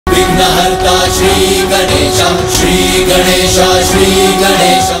विघ्नहर्ता श्री गणेश, श्री गणेश, श्री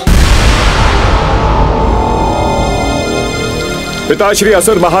गणेश। पिताश्री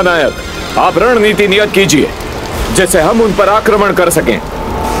असुर महानायक, आप रणनीति नियत कीजिए जिससे हम उन पर आक्रमण कर सकें।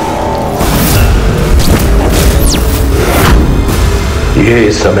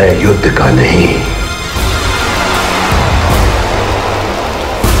 ये समय युद्ध का नहीं,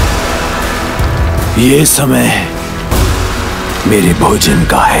 ये समय मेरे भोजन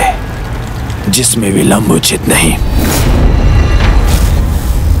का है, जिसमें विलंब उचित नहीं।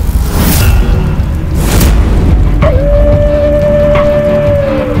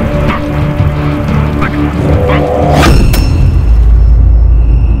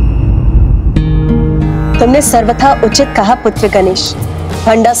 तुमने सर्वथा उचित कहा पुत्र गणेश।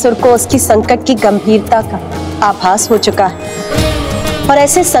 भंडासुर को उसकी संकट की गंभीरता का आभास हो चुका है और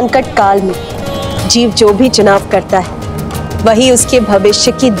ऐसे संकट काल में जीव जो भी चुनाव करता है वही उसके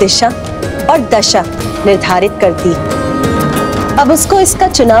भविष्य की दिशा और दशा निर्धारित करती है। अब उसको इसका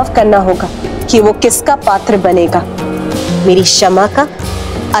चुनाव करना होगा कि वो किसका पात्र बनेगा, मेरी क्षमा का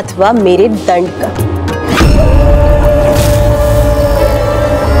अथवा मेरे दंड का।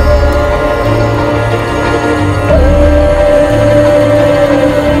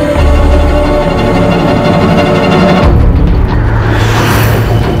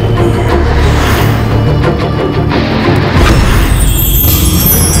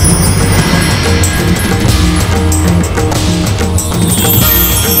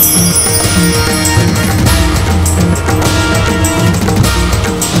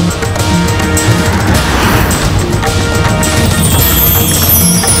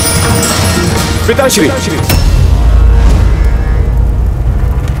 पिताश्री,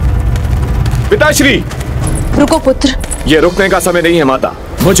 पिताश्री! रुको पुत्र। ये रुकने का समय नहीं है माता,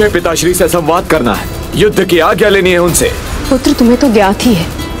 मुझे पिताश्री से संवाद करना है, युद्ध की आज्ञा लेनी है उनसे। पुत्र, तुम्हें तो ज्ञात ही है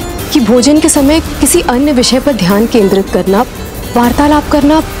कि भोजन के समय किसी अन्य विषय पर ध्यान केंद्रित करना, वार्तालाप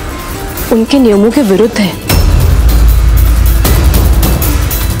करना उनके नियमों के विरुद्ध है।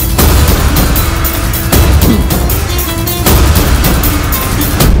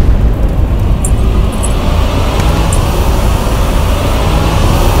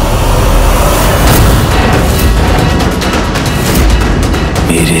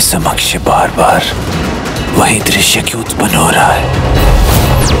 मेरे समक्ष बार बार वही दृश्य क्यों उत्पन्न हो रहा है?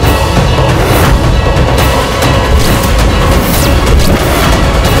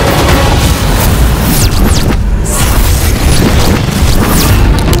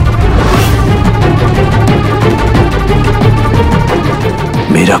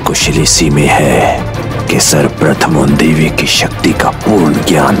 मेरा कुशल इसी में है कि सर्वप्रथम उन देवी की शक्ति का पूर्ण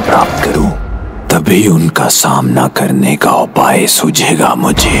ज्ञान प्राप्त करूं, तभी उनका सामना करने का उपाय सूझेगा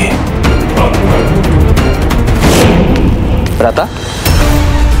मुझे। भ्राता,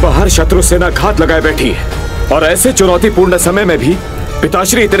 बाहर शत्रु सेना घात लगाए बैठी है और ऐसे चुनौतीपूर्ण समय में भी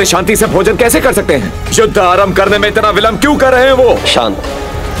पिताश्री इतने शांति से भोजन कैसे कर सकते हैं? युद्ध आरंभ करने में इतना विलंब क्यों कर रहे हैं वो? शांत।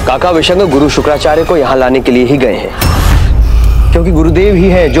 काका विशंग गुरु शुक्राचार्य को यहाँ लाने के लिए ही गए हैं, क्योंकि गुरुदेव ही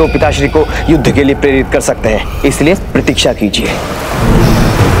है जो पिताश्री को युद्ध के लिए प्रेरित कर सकते हैं, इसलिए प्रतीक्षा कीजिए।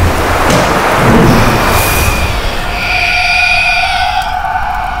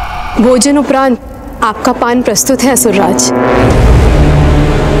 भोजन उपरांत आपका पान प्रस्तुत है असुरराज।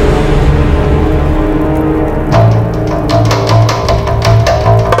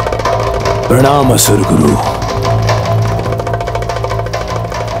 प्रणाम असुर गुरु।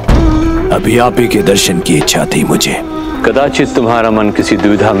 अभी आप ही के दर्शन की इच्छा थी मुझे। कदाचित तुम्हारा मन किसी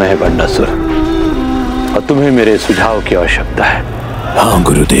दुविधा में है भंडासुर, और तुम्हें मेरे सुझाव की आवश्यकता है। हाँ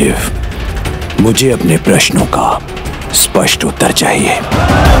गुरुदेव, मुझे अपने प्रश्नों का स्पष्ट उत्तर चाहिए।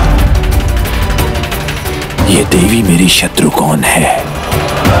 ये देवी मेरी शत्रु कौन है,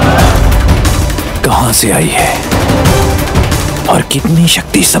 कहां से आई है और कितनी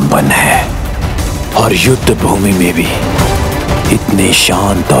शक्ति संपन्न है, और युद्ध भूमि में भी इतने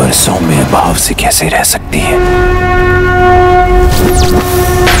शांत और सौम्य भाव से कैसे रह सकती है?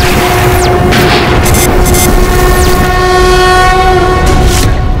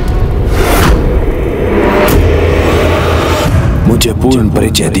 मुझे पूर्ण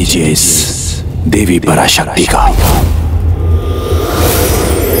परिचय दीजिए इस देवी पराशक्ति का।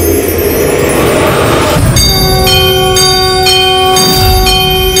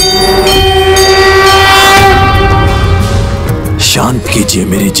 शांत कीजिए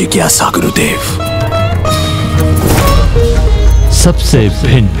मेरी जिज्ञासा गुरुदेव। सबसे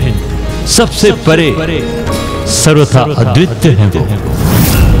भिन्न, सबसे परे, सर्वथा अद्वितीय है वो,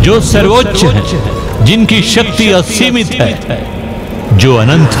 जो सर्वोच्च है, जिनकी शक्ति असीमित है, जो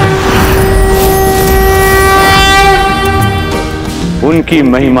अनंत है। उनकी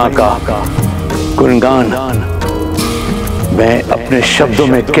महिमा का गुणगान मैं अपने शब्दों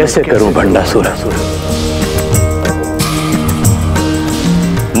में कैसे करूं भंडासुर।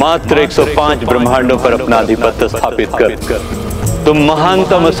 मात्र 105 ब्रह्मांडों पर अपना आधिपत्य स्थापित कर तुम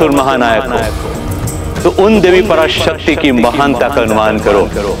महानतम असुर महानायक हो, तो उन देवी पराशक्ति की महानता का अनुमान करो,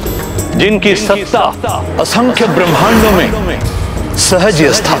 जिनकी सत्ता असंख्य ब्रह्मांडों में सहज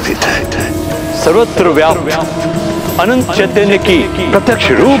स्थापित है। सर्वत्र व्याप्त अनंत चैतन्य की प्रत्यक्ष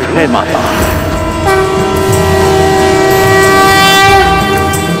रूप है माता।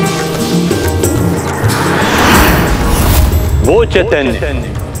 वो चैतन्य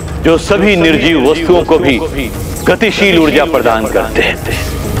जो सभी निर्जीव वस्तुओं को भी गतिशील ऊर्जा प्रदान करते हैं।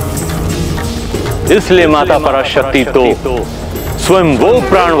 इसलिए माता पराशक्ति तो स्वयं वो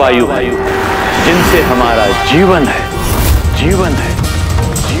प्राणवायु है जिनसे हमारा जीवन है, जीवन है,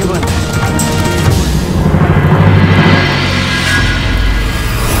 जीवन है।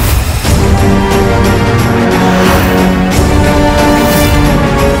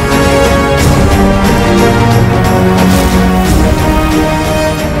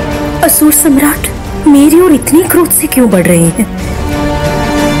 असुर सम्राट मेरी ओर इतनी क्रोध से क्यों बढ़ रहे हैं?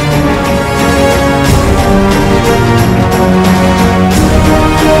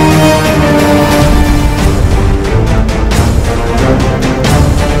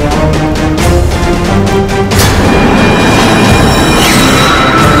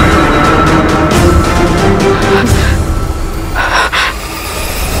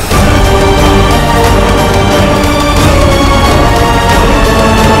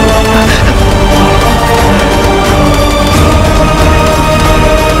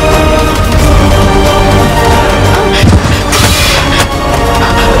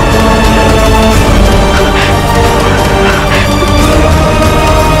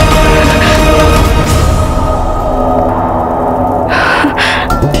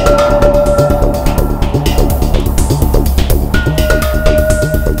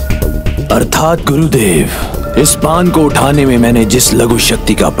 अर्थात गुरुदेव, इस पान को उठाने में मैंने जिस लघु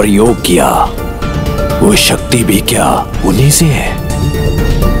शक्ति का प्रयोग किया, वो शक्ति भी क्या उन्हीं से है?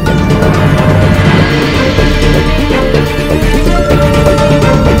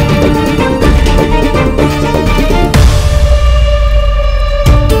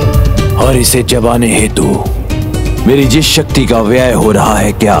 और इसे चबाने हेतु मेरी जिस शक्ति का व्यय हो रहा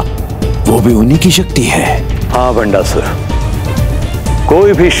है, क्या वो भी उन्हीं की शक्ति है? हाँ भंडासुर,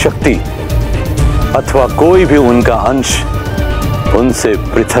 कोई भी शक्ति अथवा कोई भी उनका अंश उनसे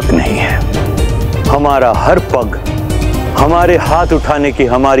पृथक नहीं है। हमारा हर पग, हमारे हाथ उठाने की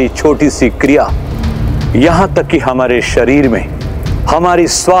हमारी छोटी सी क्रिया, यहां तक कि हमारे शरीर में हमारी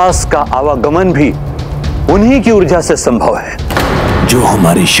श्वास का आवागमन भी उन्हीं की ऊर्जा से संभव है। जो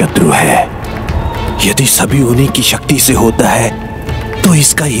हमारी शत्रु है, यदि सभी उन्हीं की शक्ति से होता है, तो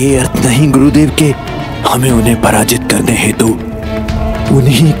इसका ये अर्थ नहीं गुरुदेव के हमें उन्हें पराजित करने हेतु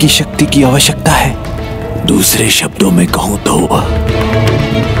उन्हीं की शक्ति की आवश्यकता है। दूसरे शब्दों में कहूं तो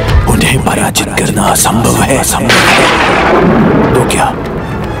उन्हें पराजित करना असंभव है। तो क्या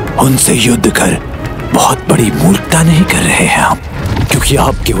उनसे युद्ध कर बहुत बड़ी मूर्खता नहीं कर रहे हैं हम? क्योंकि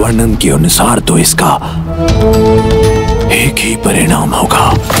आपके वर्णन के अनुसार तो इसका एक ही परिणाम होगा,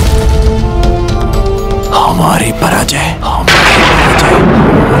 हमारी पराजय।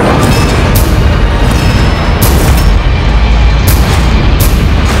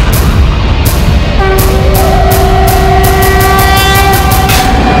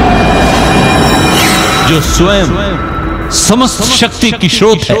 जो स्वयं समस्त शक्ति की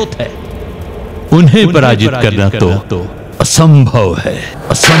स्रोत है, उन्हें पराजित करना तो असंभव है,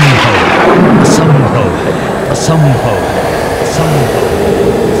 असंभव, असंभव है, असंभव है, असंभव।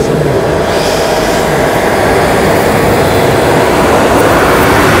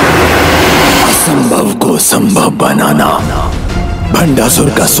 असंभव को संभव बनाना भंडासुर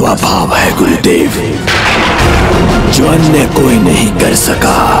का स्वभाव है गुरुदेव। जो अन्य कोई नहीं कर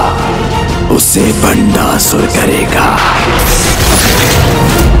सका, उसे भंडासुर करेगा।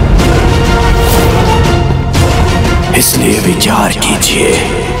 इसलिए विचार कीजिए,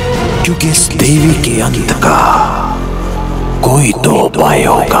 क्योंकि इस देवी के अंत का कोई तो उपाय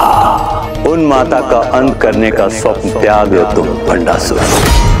होगा। उन माता का अंत करने का स्वप्न त्याग दो तुम भंडासुर,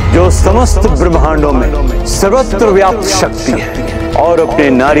 जो समस्त ब्रह्मांडों में सर्वत्र व्याप्त शक्ति है और अपने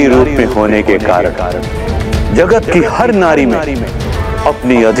नारी रूप में होने के कारण जगत की हर नारी में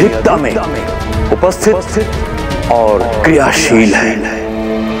अपनी अधिकता में उपस्थित और क्रियाशील है।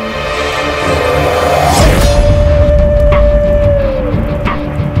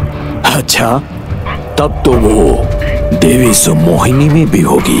 अच्छा, तब तो वो देवी सुमोहिनी में भी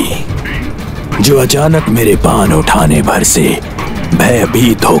होगी, जो अचानक मेरे पान उठाने भर से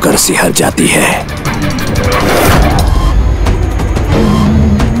भयभीत होकर सिहर जाती है।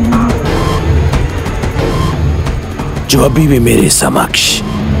 जो अभी भी मेरे समक्ष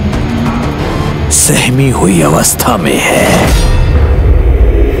सहमी हुई अवस्था में है।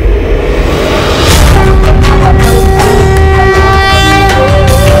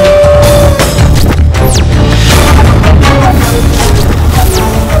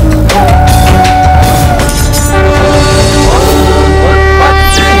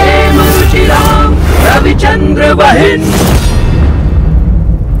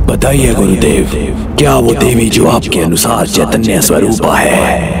 बताइए गुरुदेव, क्या वो देवी जो आपके अनुसार चैतन्य स्वरूपा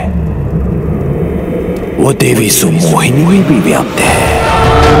है, वो देवी सुमोहिनी में भी व्याप्त है?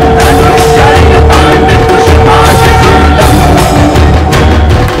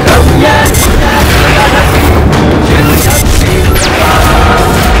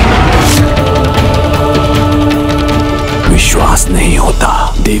 विश्वास नहीं होता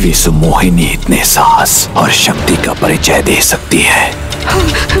देवी सुमोहिनी इतने साहस और शक्ति का परिचय दे सकती है।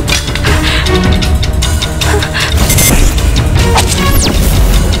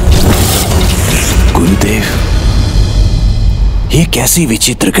 गुरुदेव, ये कैसी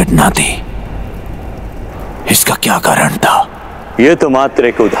विचित्र घटना थी? इसका क्या कारण था? यह तो मात्र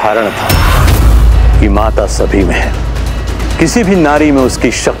एक उदाहरण था कि माता सभी में है। किसी भी नारी में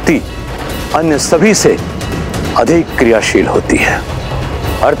उसकी शक्ति अन्य सभी से अधिक क्रियाशील होती है।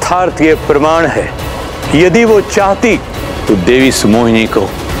 अर्थात यह प्रमाण है कि यदि वो चाहती तो देवी सुमोहिनी को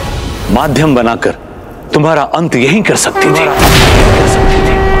माध्यम बनाकर तुम्हारा अंत यहीं कर सकती थी।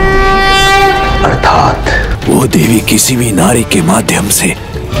 अर्थात वो देवी किसी भी नारी के माध्यम से,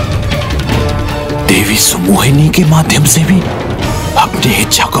 देवी सुमोहिनी के माध्यम से भी अपनी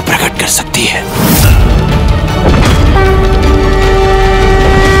इच्छा को प्रकट कर सकती है।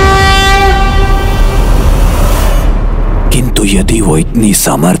 किंतु यदि वो इतनी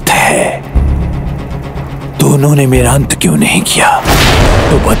समर्थ है तो उन्होंने मेरा अंत क्यों नहीं किया?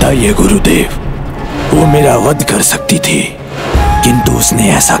 तो बताइए गुरुदेव, वो मेरा वध कर सकती थी, किंतु उसने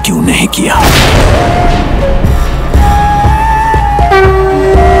ऐसा क्यों नहीं किया?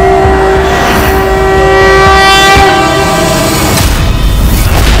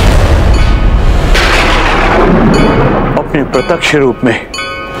 अपने प्रत्यक्ष रूप में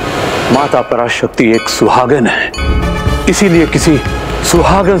माता पराशक्ति एक सुहागन है, इसीलिए किसी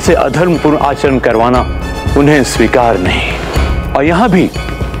सुहागन से अधर्मपूर्ण आचरण करवाना उन्हें स्वीकार नहीं। और यहां भी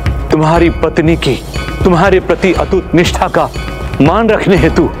तुम्हारी पत्नी की तुम्हारे प्रति अटूट निष्ठा का मान रखने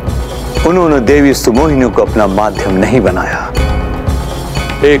हेतु उन्होंने देवी सुमोहिनी को अपना माध्यम नहीं बनाया।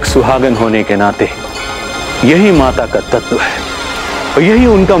 एक सुहागन होने के नाते यही माता का तत्व है और यही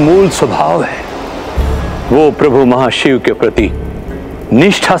उनका मूल स्वभाव है। वो प्रभु महाशिव के प्रति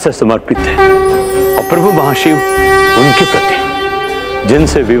निष्ठा से समर्पित है और प्रभु महाशिव उनके प्रति,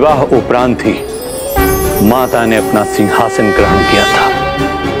 जिनसे विवाह उपरांत ही माता ने अपना सिंहासन ग्रहण किया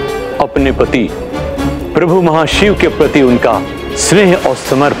था। अपने पति प्रभु महाशिव के प्रति उनका स्नेह और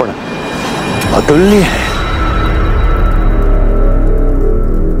समर्पण अतुलनीय है।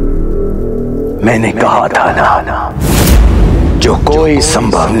 मैंने कहा था ना, जो कोई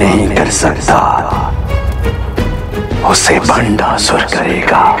संभव नहीं कर सकता उसे भंडासुर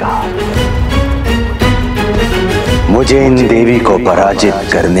करेगा। मुझे इन देवी को पराजित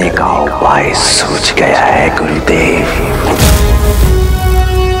करने का उपाय सूझ गया है गुरुदेव।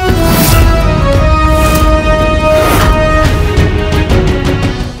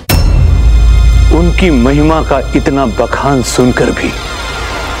 उनकी महिमा का इतना बखान सुनकर भी,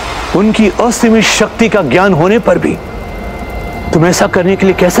 उनकी असीमित शक्ति का ज्ञान होने पर भी तुम ऐसा करने के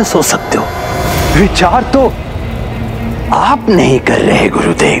लिए कैसे सोच सकते हो? विचार तो आप नहीं कर रहे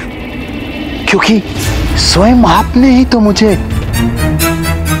गुरुदेव, क्योंकि स्वयं आपने ही तो मुझे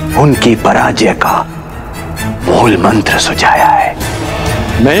उनकी पराजय का मूल मंत्र सुझाया है।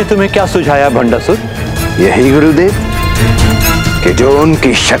 मैंने तुम्हें क्या सुझाया भंडासुर? यही गुरुदेव, कि जो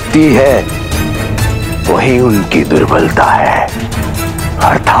उनकी शक्ति है वही उनकी दुर्बलता है,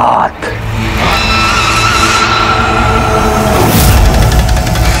 अर्थात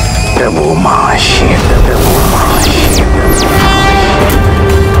प्रभु महाशिव।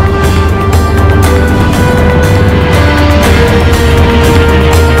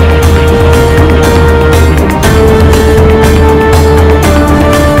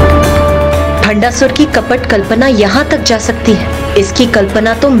 भंडासुर की कपट कल्पना यहाँ तक जा सकती है, इसकी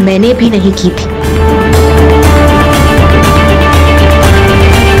कल्पना तो मैंने भी नहीं की थी।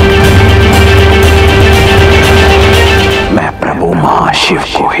 मैं प्रभु महाशिव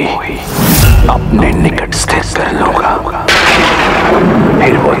को ही अपने निकट स्थित कर लूंगा,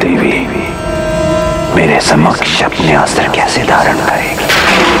 फिर वो देवी मेरे समक्ष अपने अस्त्र कैसे धारण करेगी?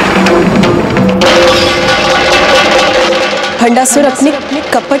 भंडासुर अपने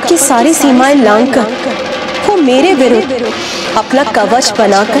कपट की सारी सीमाएं लांघकर वो मेरे विरुद्ध अपना कवच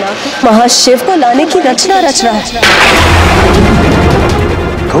बनाकर महाशिव को लाने की रचना रच रहा है।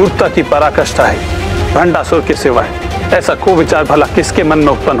 धूर्तता की पराकाष्ठा है भंडासुर के सिवाय। ऐसा कुविचार भला किसके मन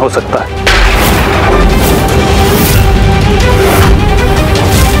में उत्पन्न हो सकता है?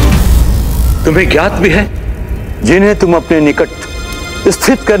 तुम्हें ज्ञात भी है जिन्हें तुम अपने निकट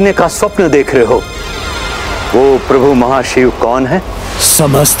स्थित करने का स्वप्न देख रहे हो, वो प्रभु महाशिव कौन है?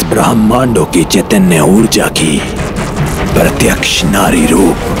 समस्त ब्रह्मांडों की चैतन्य ऊर्जा की प्रत्यक्ष नारी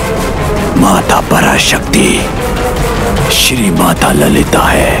रूप माता पराशक्ति श्री माता ललिता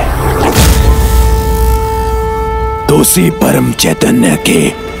है। दूसरी परम चैतन्य के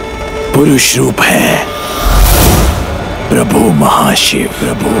पुरुष रूप है प्रभु महाशिव।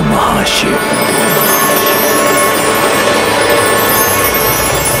 प्रभु महाशिव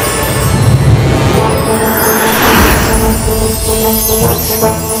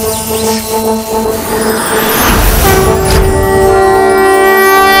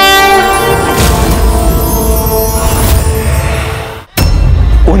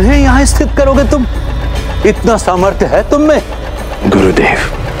उन्हें यहां स्थित करोगे तुम? इतना सामर्थ्य है तुम में? गुरुदेव,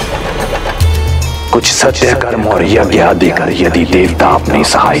 कुछ सत्य कर्म और यज्ञ आदि कर यदि देवता अपनी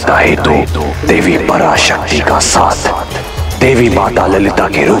सहायता हेतु देवी पराशक्ति का साथ देवी माता ललिता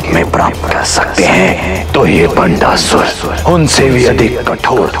के रूप में प्राप्त कर सकते हैं, तो ये भंडासुर उनसे भी अधिक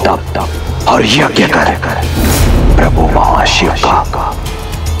कठोर तप और यज्ञ कर प्रभु महाशिव का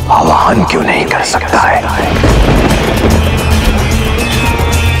आवाहन क्यों नहीं कर सकता है?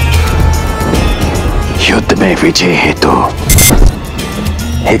 युद्ध में विजय हेतु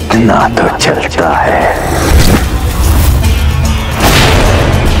इतना तो चलता है।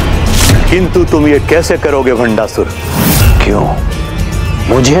 किंतु तुम ये कैसे करोगे भंडासुर? क्यों?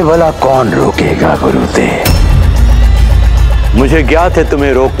 मुझे भला कौन रोकेगा गुरुदेव? मुझे ज्ञात है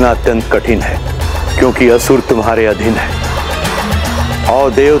तुम्हें रोकना अत्यंत कठिन है, क्योंकि असुर तुम्हारे अधीन है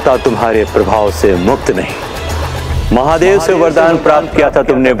और देवता तुम्हारे प्रभाव से मुक्त नहीं। महादेव से वरदान प्राप्त किया था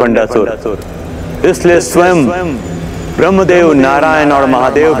तुमने भंडासुर, इसलिए स्वयं ब्रह्मदेव, नारायण और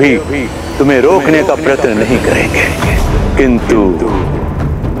महादेव भी तुम्हें रोकने का प्रयत्न नहीं करेंगे। किंतु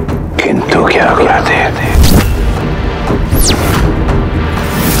क्या गुरुदेव?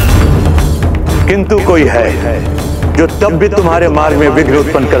 किंतु कोई है जो तब भी तुम्हारे मार्ग में विघ्न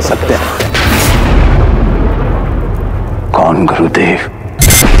उत्पन्न कर सकते हैं। कौन गुरुदेव?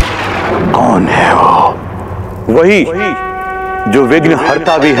 कौन है वो? वही जो विघ्न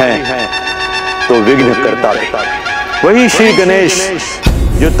हरता भी है तो विघ्न करता भी। वही श्री गणेश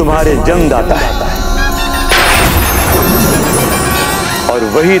जो तुम्हारे जन्मदाता है, और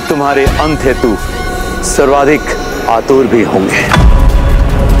वही तुम्हारे अंत हेतु सर्वाधिक आतुर भी होंगे।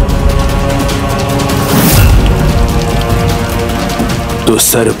 तो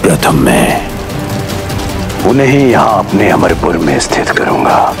सर्वप्रथम मैं उन्हें ही यहां अपने अमरपुर में स्थित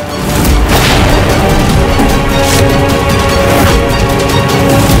करूंगा।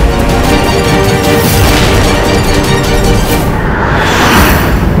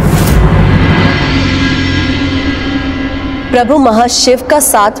 प्रभु महाशिव का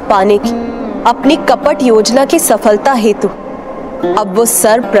साथ पाने की अपनी कपट योजना की सफलता हेतु अब वो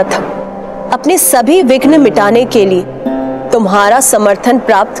सर्वप्रथम अपने सभी विघ्न मिटाने के लिए तुम्हारा समर्थन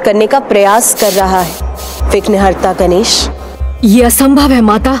प्राप्त करने का प्रयास कर रहा है विघ्नहर्ता गणेश। ये असंभव है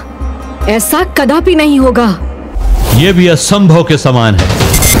माता, ऐसा कदापि नहीं होगा। ये भी असंभव के समान है।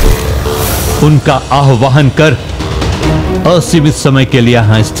 उनका आह्वान कर असीमित समय के लिए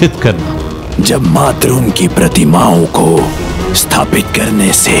यहां स्थित करना। जब मात्र उनकी प्रतिमाओं को स्थापित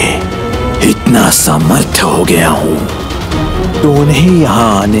करने से इतना समर्थ हो गया हूं, तो उन्हें यहां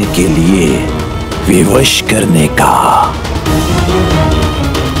आने के लिए विवश करने का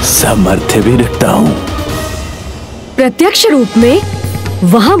सामर्थ्य भी रखता हूं। प्रत्यक्ष रूप में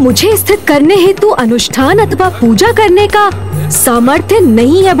वहां मुझे स्थित करने हेतु अनुष्ठान अथवा पूजा करने का सामर्थ्य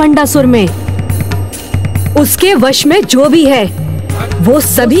नहीं है भंडासुर में। उसके वश में जो भी है वो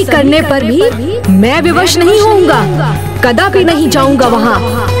सभी करने पर भी मैं विवश नहीं होऊंगा, कदापि नहीं जाऊंगा वहां।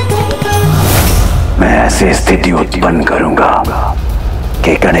 मैं ऐसी स्थिति उत्पन्न करूंगा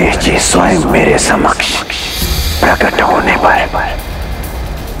कि गणेश जी स्वयं मेरे समक्ष प्रकट होने पर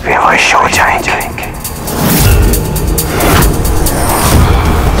विवश हो जाएंगे।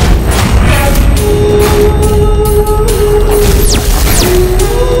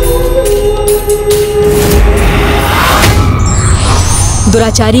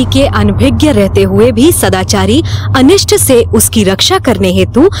 दुराचारी के अनभिज्ञ रहते हुए भी सदाचारी अनिष्ट से उसकी रक्षा करने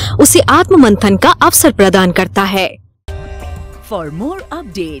हेतु उसे आत्ममंथन का अवसर प्रदान करता है। For more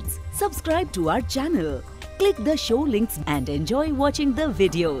updates, subscribe to our channel, click the show links and enjoy watching the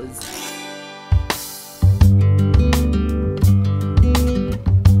videos.